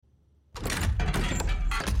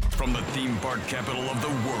From the theme park capital of the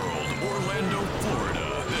world, Orlando,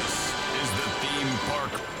 Florida, this is the Theme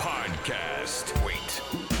Park Podcast. Wait,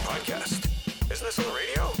 podcast? Isn't this on the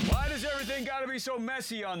radio? Why does everything gotta be so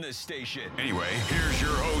messy on this station? Anyway, here's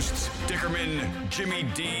your hosts, Dickerman, Jimmy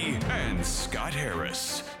D, and Scott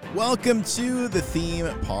Harris. Welcome to the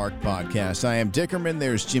Theme Park Podcast. I am Dickerman,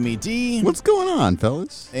 there's Jimmy D. What's going on,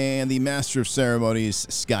 fellas? And the Master of Ceremonies,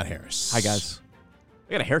 Scott Harris. Hi, guys.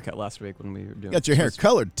 I got a haircut last week when we were doing. Got your hair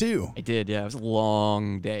colored, too. I did, yeah. It was a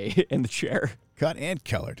long day in the chair. Cut and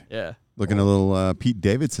colored. Yeah. Looking a little Pete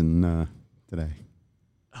Davidson today.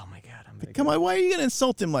 Oh, my God. Come on, why are you going to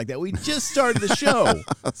insult him like that? We just started the show.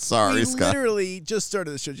 Sorry, Scott. We literally just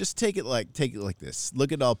started the show. Just take it like this.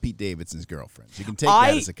 Look at all Pete Davidson's girlfriends. You can take that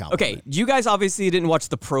as a compliment. Okay, you guys obviously didn't watch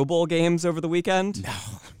the Pro Bowl games over the weekend. No.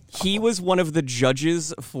 He was one of the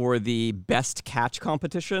judges for the best catch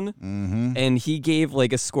competition, and he gave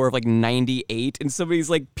like a score of like 98, and somebody's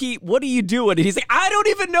like, Pete, what are you doing? And he's like, I don't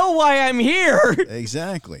even know why I'm here.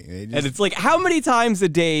 Exactly. And it's like, how many times a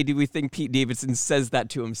day do we think Pete Davidson says that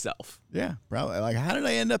to himself? Yeah, probably. Like, how did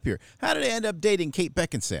I end up here? How did I end up dating Kate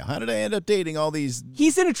Beckinsale? How did I end up dating all these?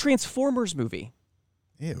 He's in a Transformers movie.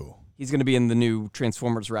 Ew. He's going to be in the new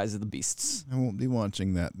Transformers Rise of the Beasts. I won't be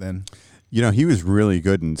watching that then. You know, he was really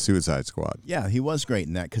good in Suicide Squad. Yeah, he was great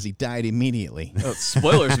in that because he died immediately. Oh,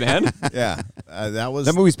 spoilers, man. Yeah,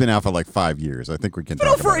 that movie's been out for like 5 years. I think we can But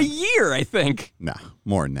talk for about a it. year, I think. Nah,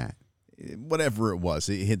 more than that. whatever it was.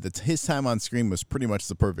 His time on screen was pretty much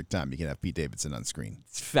the perfect time. You can have Pete Davidson on screen.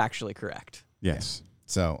 It's factually correct. Yes.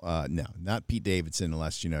 So, no, not Pete Davidson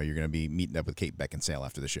unless, you're going to be meeting up with Kate Beckinsale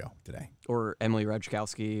after the show today. Or Emily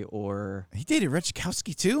Ratajkowski, or... He dated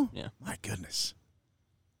Ratajkowski, too? Yeah. My goodness.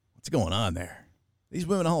 What's going on there? These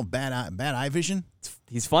women all have bad eye vision?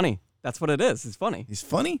 He's funny. That's what it is. He's funny. He's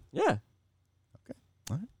funny? Yeah. Okay.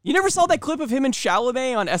 All right. You never saw that clip of him and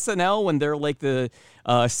Chalamet on SNL when they're like the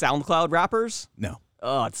SoundCloud rappers? No.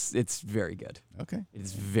 Oh, it's very good. Okay.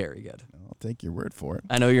 It's very good. I'll take your word for it.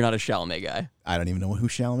 I know you're not a Chalamet guy. I don't even know who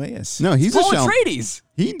Chalamet is. No, he's Paul a Chalamet. Atreides.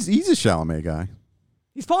 He's a Chalamet guy.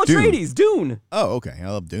 He's Paul Dune. Atreides. Dune. Oh, okay. I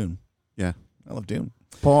love Dune. Yeah. I love Dune.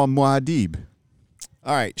 Paul Muad'Dib.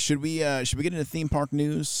 All right, should we get into theme park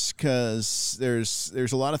news? Because there's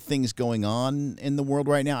a lot of things going on in the world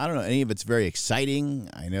right now. I don't know any of it's very exciting.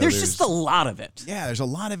 I know There's just a lot of it. Yeah, there's a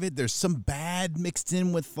lot of it. There's some bad mixed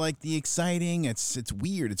in with like the exciting. It's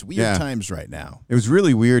weird. It's weird Yeah. times right now. It was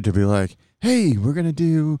really weird to be like, hey, we're going to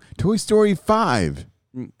do Toy Story 5.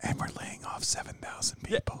 And we're laying off 7,000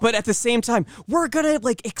 people. But at the same time, we're gonna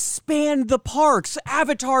like expand the parks.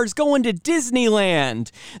 Avatar's going to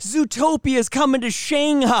Disneyland. Zootopia's coming to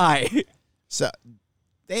Shanghai. So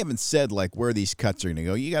they haven't said like where these cuts are going to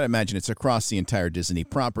go. You got to imagine it's across the entire Disney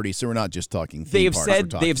property. So we're not just talking theme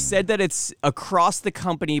parks. They've said that it's across the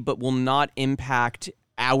company, but will not impact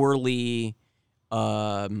hourly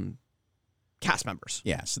cast members.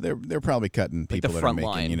 Yeah, so they're probably cutting people the that are front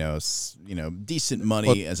making line. decent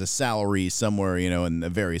money as a salary somewhere in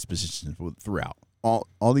the various positions throughout.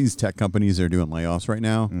 All these tech companies that are doing layoffs right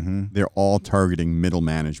now, they're all targeting middle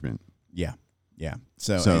management. Yeah.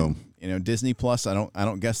 So Disney Plus, I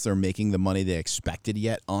don't guess they're making the money they expected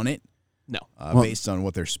yet on it. No, Based on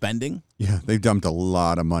what they're spending. Yeah, they've dumped a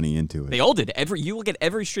lot of money into it. they all did. You look at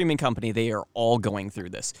every streaming company; they are all going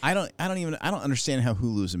through this. I don't understand how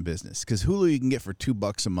Hulu's in business because Hulu you can get for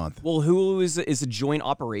 $2 a month. Well, Hulu is a joint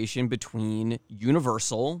operation between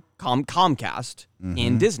Universal, Comcast,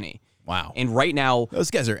 and Disney. Wow. And right now,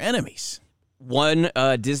 Those guys are enemies.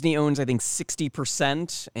 Disney owns, I think,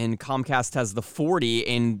 60%, and Comcast has the 40%,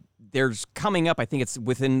 and there's coming up, I think it's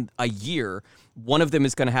within a year, one of them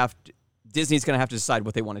is going to have, Disney's going to have to decide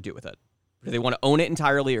what they want to do with it. Do they want to own it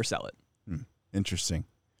entirely or sell it? Interesting.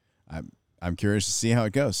 I'm curious to see how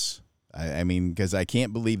it goes. I mean, because I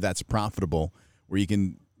can't believe that's profitable where you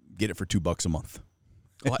can get it for $2 a month.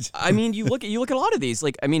 Well, I mean, you look at a lot of these.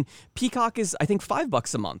 Like, I mean, Peacock is, I think,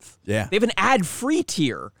 $5 a month. Yeah. They have an ad-free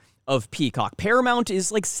tier of Peacock. Paramount is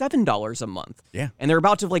like $7 a month. Yeah. And they're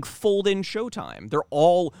about to like fold in Showtime. They're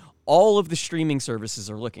all of the streaming services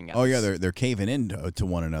are looking at. Oh this. yeah, they're caving in to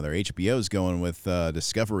one another. HBO's going with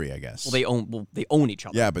Discovery, I guess. Well, they own each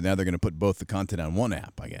other. Yeah, but now they're going to put both the content on one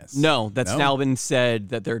app, I guess. No, that's No? now been said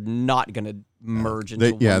that they're not going to merge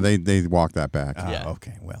into one. They walked that back. Yeah.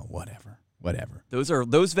 Okay, well, whatever.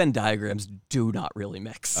 Those Venn diagrams do not really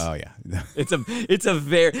mix. Oh yeah. It's a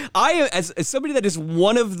very as somebody that is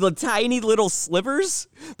one of the tiny little slivers,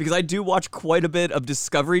 because I do watch quite a bit of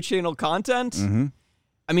Discovery Channel content. Mm-hmm.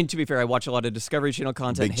 I mean, to be fair, I watch a lot of Discovery Channel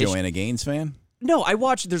content. Big Joanna Gaines fan? No, I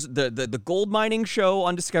watch there's the gold mining show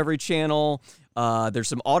on Discovery Channel. There's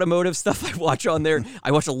some automotive stuff I watch on there.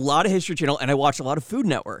 I watch a lot of History Channel, and I watch a lot of Food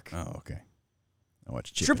Network. Oh, okay. I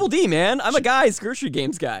watch chicken. Triple D, man. I'm a guy's grocery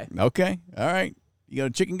games guy. Okay. All right. You got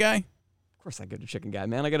a chicken guy? Of course I go to Chicken Guy,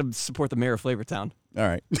 man. I got to support the mayor of Flavortown. All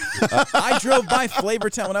right. I drove by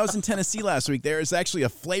Flavortown when I was in Tennessee last week. There is actually a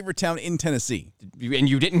Flavortown in Tennessee. And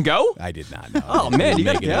you didn't go? I did not know. Oh, man, you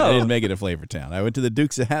gotta go. I didn't make it a Flavortown. I went to the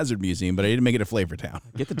Dukes of Hazzard Museum, but I didn't make it a Flavortown.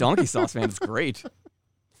 Get the donkey sauce, man. It's great.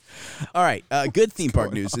 All right. Good theme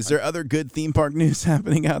park news. Is there other good theme park news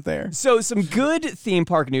happening out there? So some good theme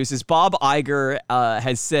park news is Bob Iger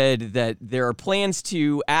has said that there are plans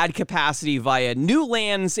to add capacity via new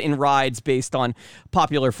lands and rides based on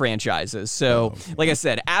popular franchises. So, like I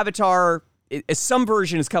said, Avatar, some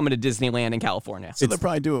version is coming to Disneyland in California. So they'll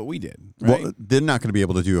probably do what we did, right? Well, they're not going to be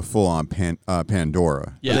able to do a full-on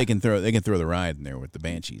Pandora. Yeah. But they can throw the ride in there with the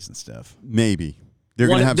Banshees and stuff. Maybe. They're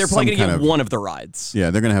going to have They're some probably going to kind get of one of the rides. Yeah,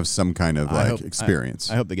 they're going to have some kind of experience.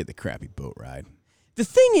 I hope they get the crappy boat ride. The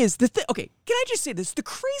thing is, okay, can I just say this? The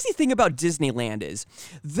crazy thing about Disneyland is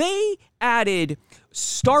they added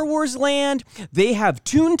Star Wars Land, they have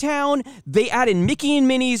Toontown, they added Mickey and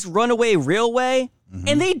Minnie's Runaway Railway,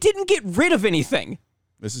 and they didn't get rid of anything.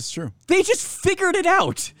 This is true. They just figured it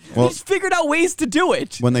out. Well- They just figured out ways to do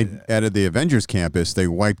it. When they added the Avengers Campus, they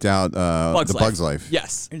wiped out Bugs Life.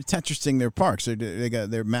 Yes. They're Tetrising their parks. They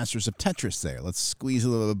got their masters of Tetris there. Let's squeeze a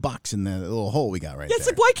little box in the little hole we got right Yeah, it's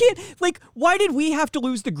there. why did we have to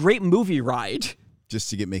lose the Great Movie Ride?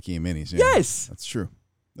 Just to get Mickey and Minnie's. Yeah. Yes. That's true.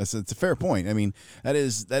 That's a fair point. I mean, that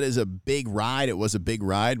is a big ride. It was a big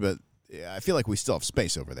ride, but I feel like we still have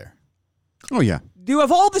space over there. Oh, yeah. You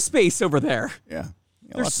have all the space over there. Yeah.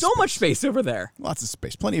 There's Lots of so much space over there. Lots of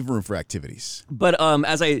space. Plenty of room for activities. But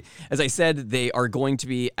as I said, they are going to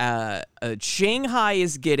be Shanghai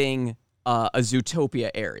is getting a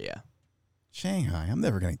Zootopia area. Shanghai. I'm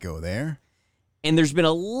never going to go there. And there's been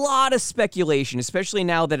a lot of speculation, especially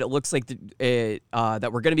now that it looks like that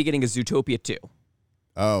we're going to be getting a Zootopia 2.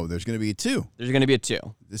 Oh, there's going to be a 2. There's going to be a 2.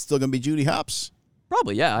 There's still going to be Judy Hopps.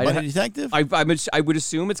 Probably, yeah. Bunny Detective? I would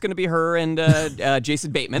assume it's going to be her and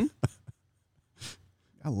Jason Bateman.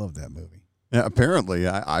 I love that movie. Yeah, apparently,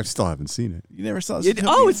 I still haven't seen it. You never saw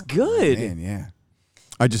Oh, it's good. Man, yeah.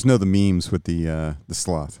 I just know the memes with the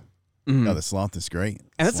sloth. Oh, the sloth is great.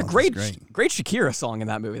 And that's a Sloth is great Shakira song in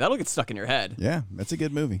that movie. That'll get stuck in your head. Yeah, that's a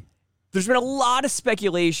good movie. There's been a lot of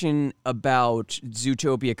speculation about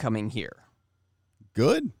Zootopia coming here.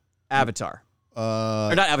 Good. Avatar.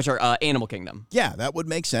 Or not Avatar, Animal Kingdom. Yeah, that would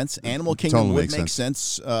make sense. Animal Kingdom Totally would makes make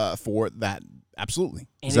sense for that. Absolutely.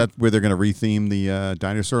 Is that where they're going to retheme the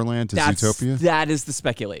dinosaur land to Zootopia? That is the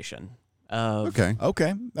speculation. Okay.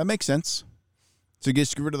 Okay, that makes sense. So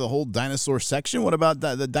get rid of the whole dinosaur section. What about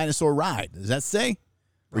the dinosaur ride? Does that stay?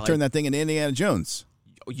 Return that thing into Indiana Jones.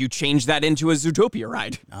 You change that into a Zootopia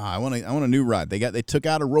ride. I want a new ride. They took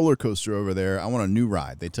out a roller coaster over there. I want a new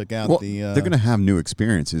ride. They took out They're going to have new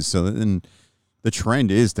experiences. So then the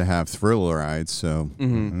trend is to have thriller rides. So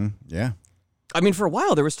yeah. I mean, for a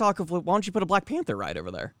while there was talk of why don't you put a Black Panther ride over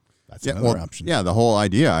there? That's another option. Yeah, the whole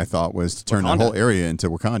idea I thought was to turn Wakanda. the whole area into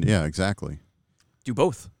Wakanda. Yeah, exactly. Do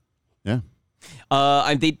both. Yeah.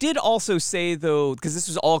 And they did also say, though, because this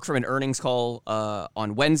was all from an earnings call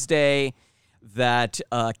on Wednesday, that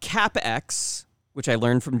CapEx, which I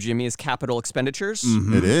learned from Jimmy is capital expenditures,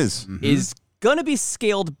 It is. is going to be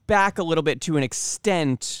scaled back a little bit to an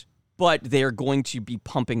extent, but they're going to be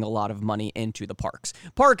pumping a lot of money into the parks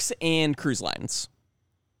and cruise lines.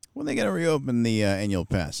 Well, they got to reopen the annual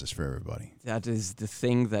passes for everybody. That is the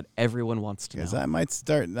thing that everyone wants to know.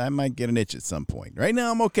 Because I might get an itch at some point. Right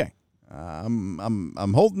now, I'm okay.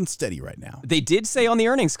 I'm holding steady right now. They did say on the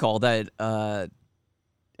earnings call that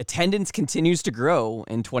attendance continues to grow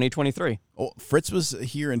in 2023. Oh, Fritz was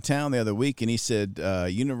here in town the other week, and he said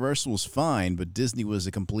Universal was fine, but Disney was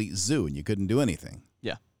a complete zoo, and you couldn't do anything.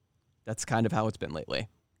 Yeah, that's kind of how it's been lately.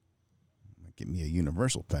 Give me a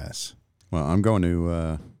Universal pass. Well, I'm going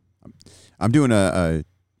to. I'm doing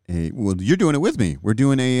well, you're doing it with me. We're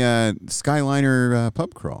doing a Skyliner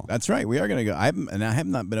pub crawl. That's right. We are going to go. I have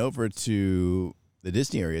not been over to the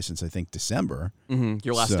Disney area since I think December.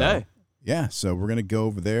 Your last day. Yeah, so we're going to go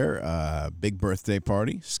over there. Big birthday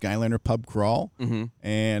party, Skyliner pub crawl,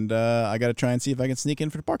 and I got to try and see if I can sneak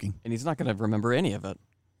in for the parking. And he's not going to remember any of it.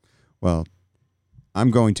 Well, I'm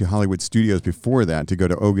going to Hollywood Studios before that to go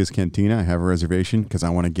to Oga's Cantina. I have a reservation because I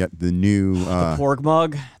want to get the new The Porg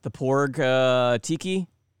mug, the Porg tiki.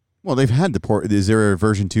 Well, they've had the port. Is there a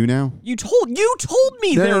version 2 now? You told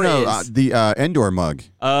me there is. The Endor mug.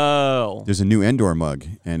 Oh. There's a new Endor mug,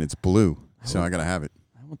 and it's blue, so I gotta have it.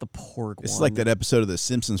 I want the porg It's one. like that episode of The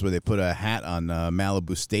Simpsons where they put a hat on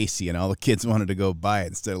Malibu Stacy and all the kids wanted to go buy it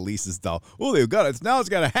instead of Lisa's doll. Oh, they've got it. Now it's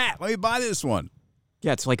got a hat. Let me buy this one.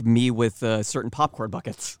 Yeah, it's like me with certain popcorn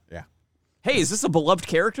buckets. Yeah. Hey, is this a beloved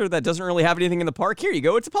character that doesn't really have anything in the park? Here you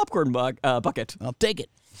go. It's a popcorn bucket. I'll take it.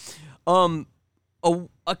 A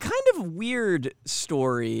kind of weird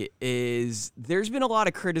story is there's been a lot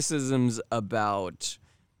of criticisms about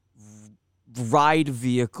ride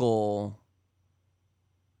vehicle.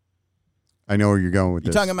 I know where you're going with You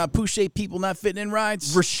this. talking about poo-shaped people not fitting in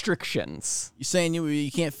rides? Restrictions. You saying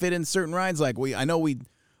you can't fit in certain rides? Like I know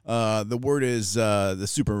the word is the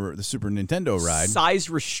Super Nintendo ride. Size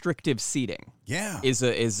restrictive seating. Yeah. Is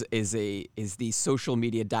the social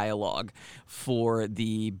media dialogue for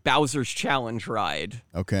the Bowser's Challenge ride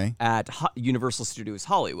Okay. at Universal Studios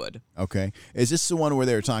Hollywood. Okay. Is this the one where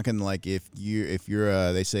they're talking like if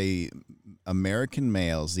you're they say American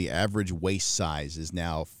males, the average waist size is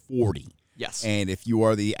now 40. Yes. And if you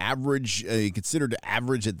are the average, considered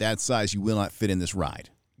average at that size, you will not fit in this ride.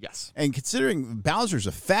 Yes. And considering Bowser's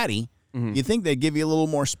a fatty, you'd think they'd give you a little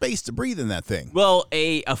more space to breathe in that thing. Well,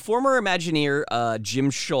 a former Imagineer, Jim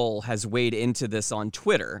Scholl, has weighed into this on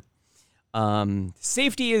Twitter.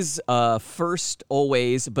 Safety is first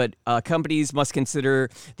always, but companies must consider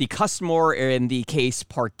the customer, or in the case,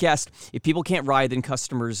 park guest. If people can't ride, then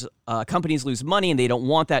companies lose money, and they don't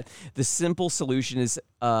want that. The solution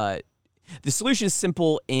is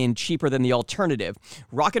simple and cheaper than the alternative.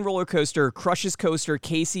 Rock and Roller Coaster, Crush's Coaster,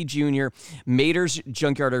 Casey Jr., Mater's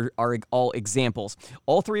Junkyard are all examples.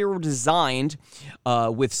 All three were designed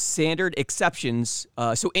with standard exceptions,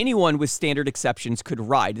 so anyone with standard exceptions could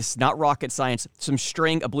ride. This is not rocket science. Some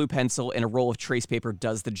string, a blue pencil, and a roll of trace paper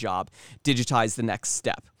does the job. Digitize the next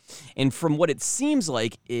step. And from what it seems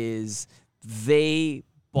like is they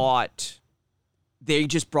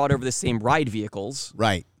just brought over the same ride vehicles.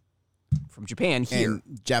 Right. From Japan here.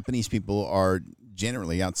 And Japanese people are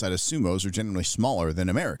generally, outside of sumos, are generally smaller than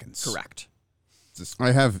Americans. Correct.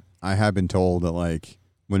 I have been told that like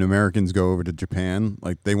when Americans go over to Japan,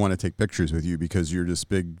 like they want to take pictures with you because you're this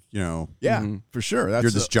big, Yeah, for sure. That's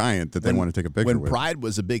you're this giant that they want to take a picture when with. Pride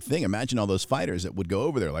was a big thing, imagine all those fighters that would go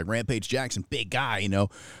over there, like Rampage Jackson, big guy,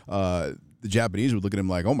 the Japanese would look at him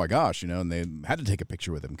like, oh my gosh, and they had to take a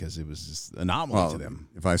picture with him because it was just an anomaly to them.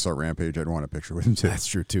 If I saw Rampage, I'd want a picture with him too. That's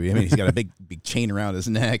true too. I mean, he's got a big chain around his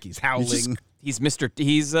neck. He's howling. He was He was B.A. Mr.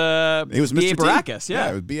 T. Baracus, yeah.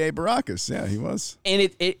 it was B.A. Baracus. Yeah, he was. And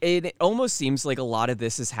it almost seems like a lot of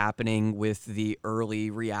this is happening with the early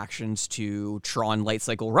reactions to Tron Light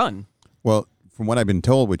Cycle Run. Well, from what I've been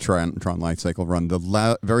told with Tron Light Cycle Run,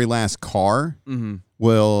 the very last car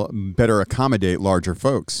will better accommodate larger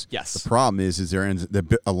folks. Yes. The problem is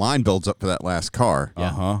a line builds up for that last car.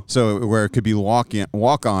 Uh-huh. So where it could be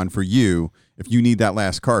walk on for you, if you need that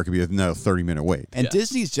last car, it could be another 30-minute wait. And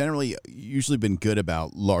Disney's usually been good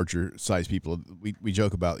about larger size people. We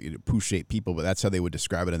joke about poo-shaped people, but that's how they would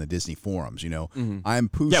describe it in the Disney forums. I'm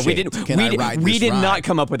poo-shaped. Yeah, we did not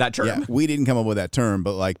come up with that term. Yeah, we didn't come up with that term,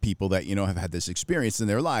 but like people that have had this experience in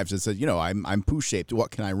their lives that said, I'm poo-shaped. What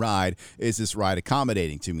can I ride? Is this ride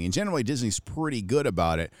accommodating to me? And generally, Disney's pretty good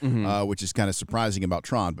about it, which is kind of surprising about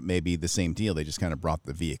Tron. But maybe the same deal. They just kind of brought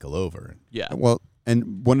the vehicle over. Yeah. Well,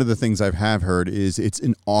 and one of the things I have heard is it's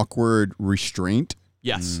an awkward restraint.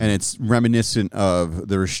 Yes. And it's reminiscent of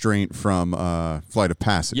the restraint from Flight of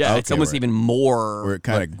Passage. Yeah, it's almost even more. Where it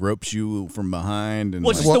kind of gropes you from behind. And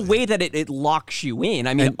Well, it's just the way that it locks you in.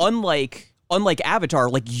 I mean, unlike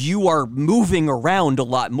Avatar, like you are moving around a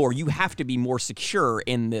lot more. You have to be more secure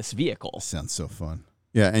in this vehicle. Sounds so fun.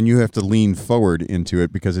 Yeah, and you have to lean forward into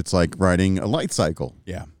it because it's like riding a light cycle.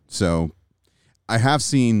 Yeah. So I have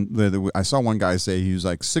seen, I saw one guy say he was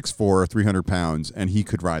like 6'4", 300 pounds, and he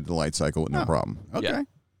could ride the light cycle with no problem. Okay. Yeah.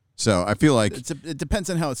 So I feel like it depends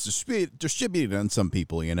on how it's distributed on some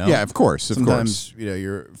people, Yeah, of course. Sometimes,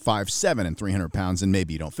 you're 5'7" and 300 pounds, and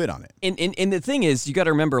maybe you don't fit on it. And the thing is, you got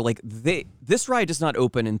to remember, like this ride does not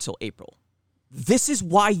open until April. This is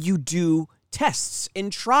why you do tests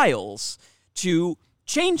and trials to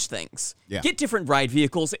change things. Yeah. Get different ride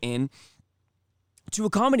vehicles in to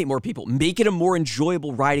accommodate more people. Make it a more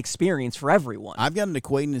enjoyable ride experience for everyone. I've got an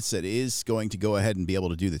acquaintance that is going to go ahead and be able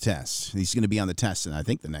to do the test. He's going to be on the test in, I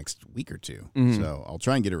think, the next week or two. So I'll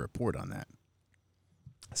try and get a report on that.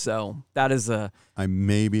 So that is I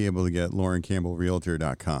may be able to get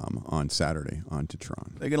LaurenCampbellRealtor.com on Saturday onto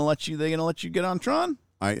Tron. They're going to let you get on Tron?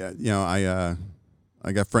 I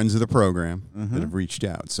got friends of the program that have reached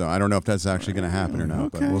out, so I don't know if that's actually going to happen or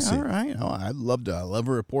not, but we'll see. All right. Oh, I'd love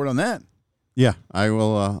a report on that. Yeah, I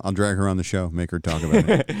will. I'll drag her on the show, make her talk about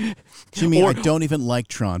it. Jimmy, I don't even like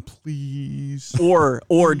Tron. Please.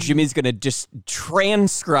 Or Jimmy's going to just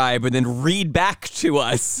transcribe and then read back to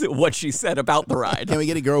us what she said about the ride. Can we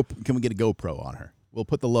get a GoPro on her? We'll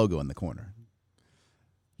put the logo in the corner.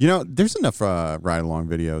 You know, there's enough ride-along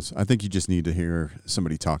videos. I think you just need to hear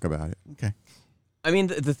somebody talk about it. Okay. I mean,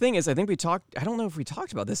 the thing is, I think I don't know if we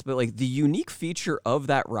talked about this, but like the unique feature of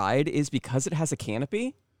that ride is because it has a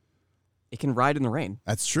canopy, it can ride in the rain.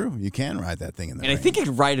 That's true. You can ride that thing in the rain. And I think it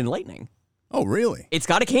can ride in lightning. Oh, really? It's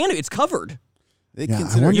got a canopy. It's covered. They Yeah,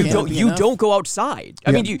 consider I wonder- You don't go outside.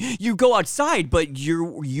 I Yeah. mean, you go outside, but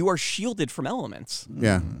you are shielded from elements.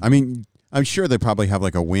 Yeah, I mean, I'm sure they probably have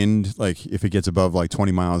like a wind, like if it gets above like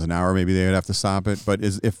 20 miles an hour, maybe they would have to stop it. But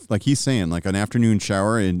if like he's saying, like an afternoon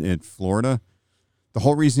shower in Florida, the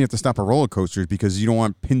whole reason you have to stop a roller coaster is because you don't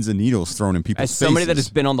want pins and needles thrown in people's As somebody that faces.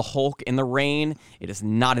 has been on the Hulk in the rain, it is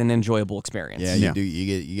not an enjoyable experience. Yeah, Yeah. you do.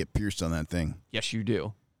 You get pierced on that thing. Yes, you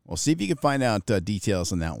do. Well, see if you can find out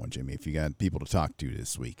details on that one, Jimmy. If you got people to talk to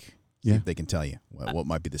this week, see Yeah. if they can tell you what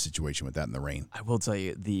might be the situation with that in the rain. I will tell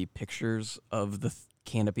you the pictures of the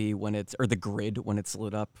canopy or the grid when it's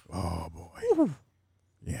lit up. Oh boy.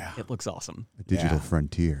 Yeah. It looks awesome. a digital Yeah.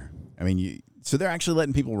 frontier. I mean, so they're actually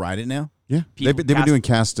letting people ride it now? Yeah, People- they've been cast- doing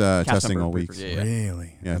cast Cast testing number all week. approvers, yeah.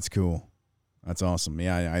 Really? Yeah. That's cool. That's awesome.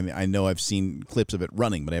 Yeah, I know I've seen clips of it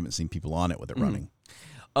running, but I haven't seen people on it with it running.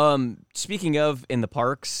 Speaking of in the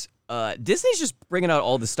parks, Disney's just bringing out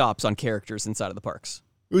all the stops on characters inside of the parks.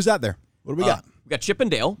 Who's out there? What do we got? We got Chip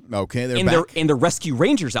and Dale Okay, they're in back. their Rescue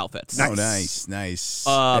Rangers outfits. Oh, nice.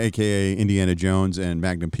 AKA Indiana Jones and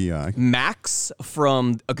Magnum PI. Max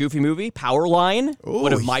from a Goofy movie, Powerline, Ooh,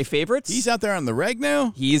 one of my favorites. He's out there on the reg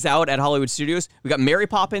now? He's out at Hollywood Studios. We got Mary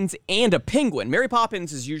Poppins and a penguin. Mary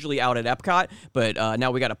Poppins is usually out at Epcot, but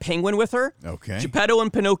now we got a penguin with her. Okay. Geppetto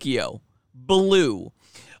and Pinocchio. Baloo.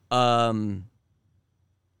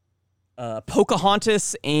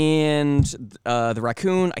 Pocahontas and the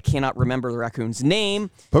raccoon. I cannot remember the raccoon's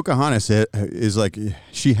name. Pocahontas is like,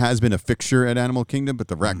 she has been a fixture at Animal Kingdom, but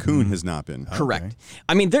the raccoon has not been. Correct.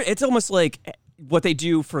 I mean, it's almost like what they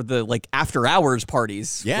do for the like after hours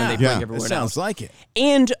parties when they bring Yeah. It everyone sounds else. like it.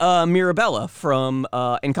 And Mirabella from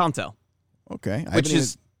Encanto. Okay. Which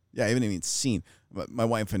is- I haven't even seen. My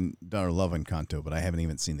wife and daughter love Encanto, but I haven't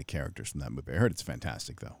even seen the characters from that movie. I heard it's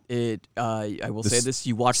fantastic, though. I will This say this: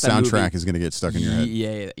 you watch that movie. Soundtrack is going to get stuck in your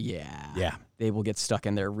head. Yeah. They will get stuck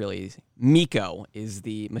in there really. Miko is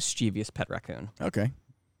the mischievous pet raccoon. Okay.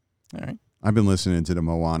 All right. I've been listening to the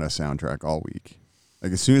Moana soundtrack all week.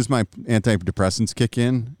 Like, as soon as my antidepressants kick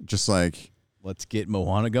in, just like, Let's get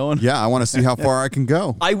Moana going. yeah, I want to see how far I can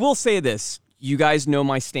go. I will say this: you guys know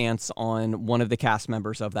my stance on one of the cast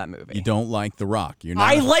members of that movie. You don't like The Rock. You're not.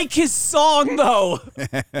 I like his song though.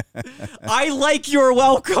 I like You're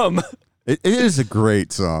Welcome. It is a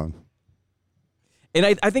great song. And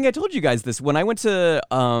I think I told you guys this when I went to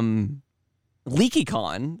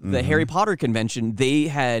LeakyCon, the Harry Potter convention. They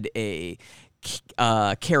had a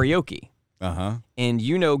karaoke, and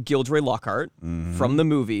you know Gilderoy Lockhart from the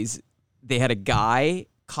movies. They had a guy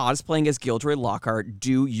cosplaying as Gilderoy Lockhart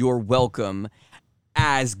do You're Welcome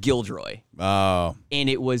as Gilderoy, Oh. and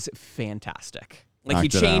it was fantastic. Like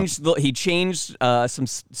Knocked it he changed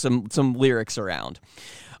some lyrics around.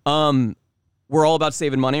 We're all about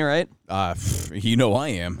saving money, right? You know I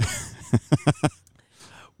am.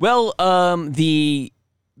 Well, the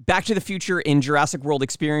Back to the Future in Jurassic World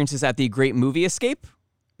experience is at the Great Movie Escape.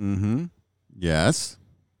 Yes.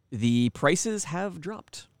 The prices have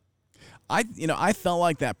dropped. I felt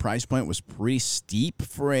like that price point was pretty steep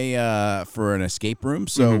for an escape room.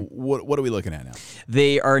 So what are we looking at now?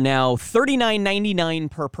 They are now $39.99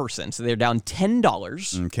 per person, so they're down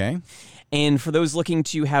 $10. Okay. And for those looking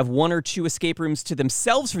to have one or two escape rooms to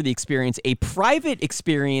themselves for the experience, a private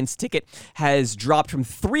experience ticket has dropped from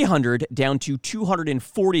 $300 down to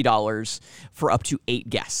 $240 for up to 8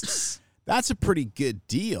 guests. That's a pretty good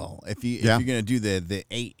deal. If you're gonna do the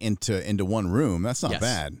 8 into one room, that's not Yes,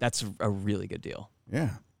 bad. That's a really good deal.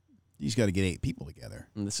 Yeah. You just got to get 8 people together.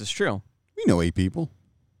 And this is true. We know 8 people.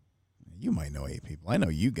 You might know 8 people. I know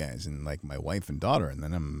you guys and like my wife and daughter, and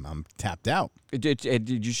then I'm tapped out. You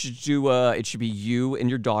should do. It should be you and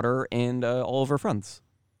your daughter and all of her friends.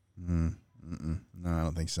 No, I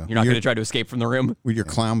don't think so. You're not going to try to escape from the room. With your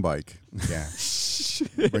clown bike. Yeah.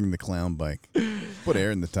 Bring the clown bike. Put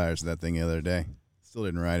air in the tires of that thing the other day. Still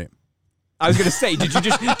didn't ride it. I was going to say, did you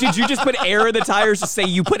just put air in the tires to say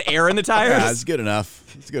you put air in the tires? Yeah, it's good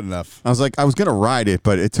enough. It's good enough. I was like, I was going to ride it,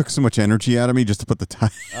 but it took so much energy out of me just to put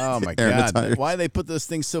the Oh my air in the God. tires. Why they put those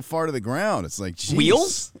things so far to the ground? It's like, geez.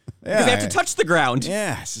 Wheels? Because they have to touch the ground.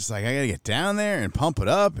 Yeah, it's just like I got to get down there and pump it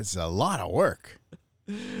up. It's a lot of work.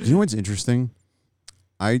 Do you know what's interesting?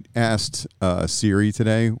 I asked Siri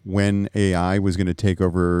today when AI was going to take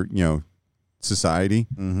over, society.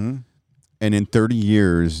 Mm-hmm. And in 30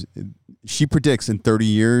 years, she predicts in 30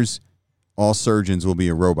 years, all surgeons will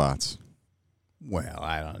be robots. Well,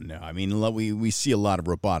 I don't know. I mean, we see a lot of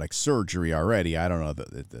robotic surgery already. I don't know.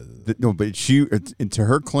 No, but to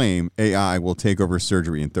her claim, AI will take over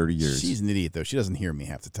surgery in 30 years. She's an idiot, though. She doesn't hear me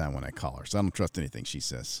half the time when I call her, so I don't trust anything she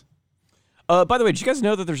says. By the way, did you guys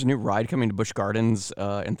know that there's a new ride coming to Busch Gardens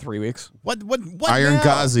in 3 weeks? What Iron now?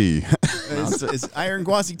 Ghazi. Is Iron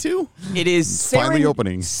Gwazi too? It is finally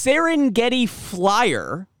opening. Serengeti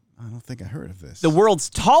Flyer. I don't think I heard of this. The world's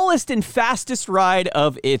tallest and fastest ride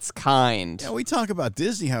of its kind. Yeah, we talk about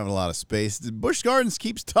Disney having a lot of space. Busch Gardens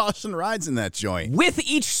keeps tossing rides in that joint. With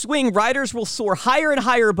each swing, riders will soar higher and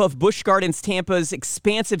higher above Busch Gardens Tampa's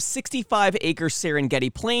expansive 65-acre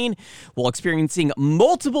Serengeti Plain while experiencing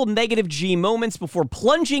multiple negative G moments before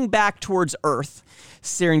plunging back towards Earth.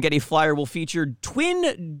 Serengeti Flyer will feature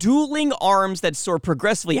twin dueling arms that soar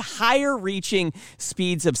progressively higher, reaching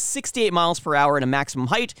speeds of 68 miles per hour and a maximum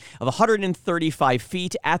height of 135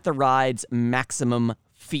 feet at the ride's maximum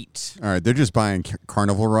feet. All right, they're just buying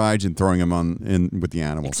carnival rides and throwing them in with the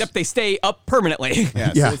animals. Except they stay up permanently.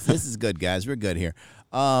 Yeah, Yeah. So this is good, guys. We're good here.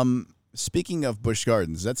 Speaking of Busch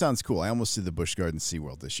Gardens, that sounds cool. I almost did the Busch Gardens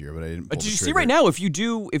SeaWorld this year, but I didn't. But pull did the you see trigger. right now? If you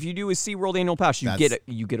do a SeaWorld annual pass, you get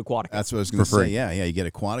Aquatica. That's what I was going to For free. say. Yeah, you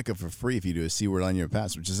get Aquatica for free if you do a SeaWorld on your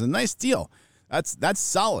pass, which is a nice deal. That's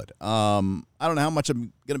solid. I don't know how much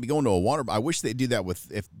I'm going to be going to a water. I wish they'd do that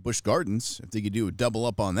with Busch Gardens. If they could do a double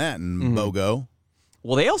up on that and BOGO.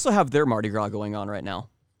 Well, they also have their Mardi Gras going on right now.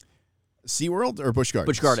 SeaWorld or Busch Gardens?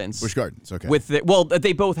 Busch Gardens. Busch Gardens, okay.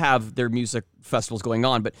 They both have their music festivals going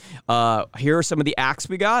on, but here are some of the acts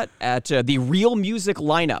we got at the Real Music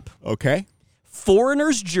lineup. Okay.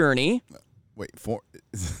 Foreigner's Journey. Wait,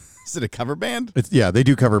 is it a cover band? They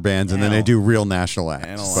do cover bands, and then they Ew. do real national acts.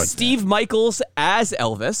 I don't But like Steve Michaels as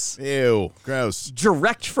Elvis. Ew, gross.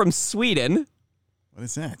 Direct from Sweden. What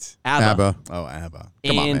is that? ABBA. Oh, ABBA.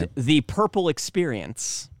 Come on, And man. The Purple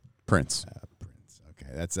Experience. Prince. Prince.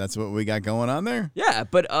 Okay, that's what we got going on there. Yeah,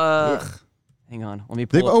 but hang on. Let me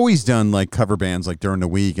pull They've up. always done like cover bands like during the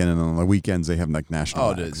week, and then on the weekends they have like national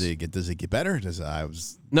Oh, acts. Oh, does it get better? that's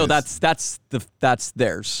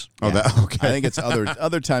theirs. Oh, that okay. I think it's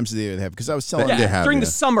other times of the year they have, because I was telling They you. have, During yeah.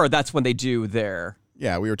 the summer, that's when they do their.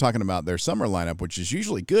 Yeah, we were talking about their summer lineup, which is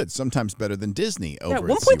usually good, sometimes better than Disney. Yeah, at Over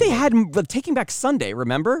one at point they SeaWorld. had Taking Back Sunday,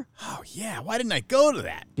 remember? Oh yeah, why didn't I go to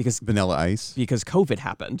that? Because Vanilla Ice. COVID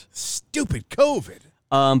happened. Stupid COVID.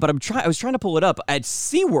 But I was trying to pull it up at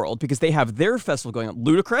SeaWorld because they have their festival going on.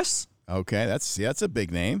 Ludacris. Okay, that's a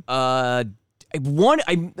big name. I'm like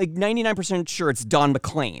 99% sure it's Don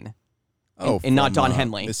McLean. And not from, Don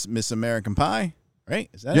Henley. Miss American Pie, right?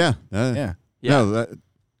 Is that Yeah. it? Yeah. No, Is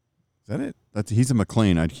that it? he's a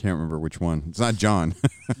McLean. I can't remember which one. It's not John.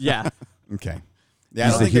 Yeah. Okay. Yeah,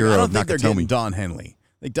 He's the hero I don't of think they're Nakatomi. getting Don Henley.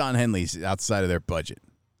 I think Don Henley's outside of their budget.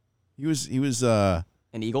 He was An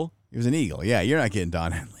eagle. He was an eagle. Yeah, you're not getting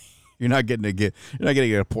Don Henley. You're not getting to get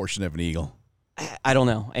a portion of an eagle. I don't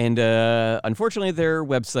know. And unfortunately, their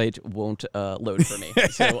website won't load for me.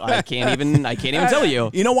 So I can't even tell you.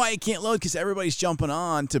 You know why it can't load? Because everybody's jumping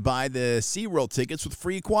on to buy the SeaWorld tickets with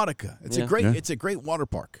free Aquatica. It's a great water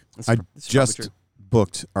park. I It's just probably true.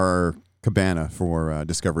 booked our cabana for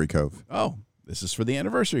Discovery Cove. Oh, this is for the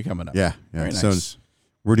anniversary coming up. Yeah. Very So nice.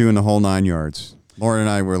 we're doing the whole 9 yards. Lauren and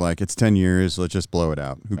I were like, it's 10 years. Let's just blow it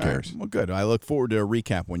out. Who All cares? right. Well, good. I look forward to a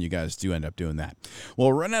recap when you guys do end up doing that. Well,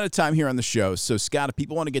 we're running out of time here on the show. So, Scott, if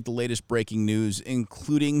people want to get the latest breaking news,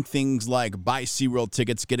 including things like buy SeaWorld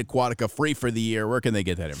tickets, get Aquatica free for the year, where can they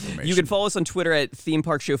get that information? You can follow us on Twitter at Theme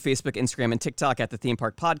Park Show, Facebook, Instagram, and TikTok at the Theme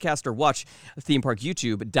Park Podcast, or watch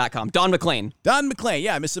themeparkyoutube.com. Don McLean. Don McLean.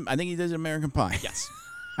 Yeah, I miss him. I think he does American Pie. Yes.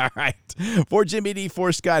 All right. For Jimmy D,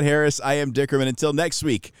 for Scott Harris, I am Dickerman. Until next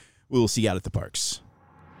week, we will see you out at the parks.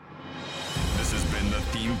 This has been the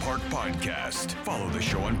Theme Park Podcast. Follow the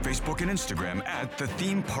show on Facebook and Instagram at the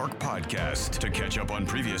Theme Park Podcast. To catch up on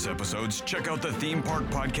previous episodes, check out the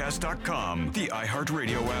themeparkpodcast.com, the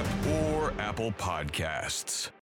iHeartRadio app, or Apple Podcasts.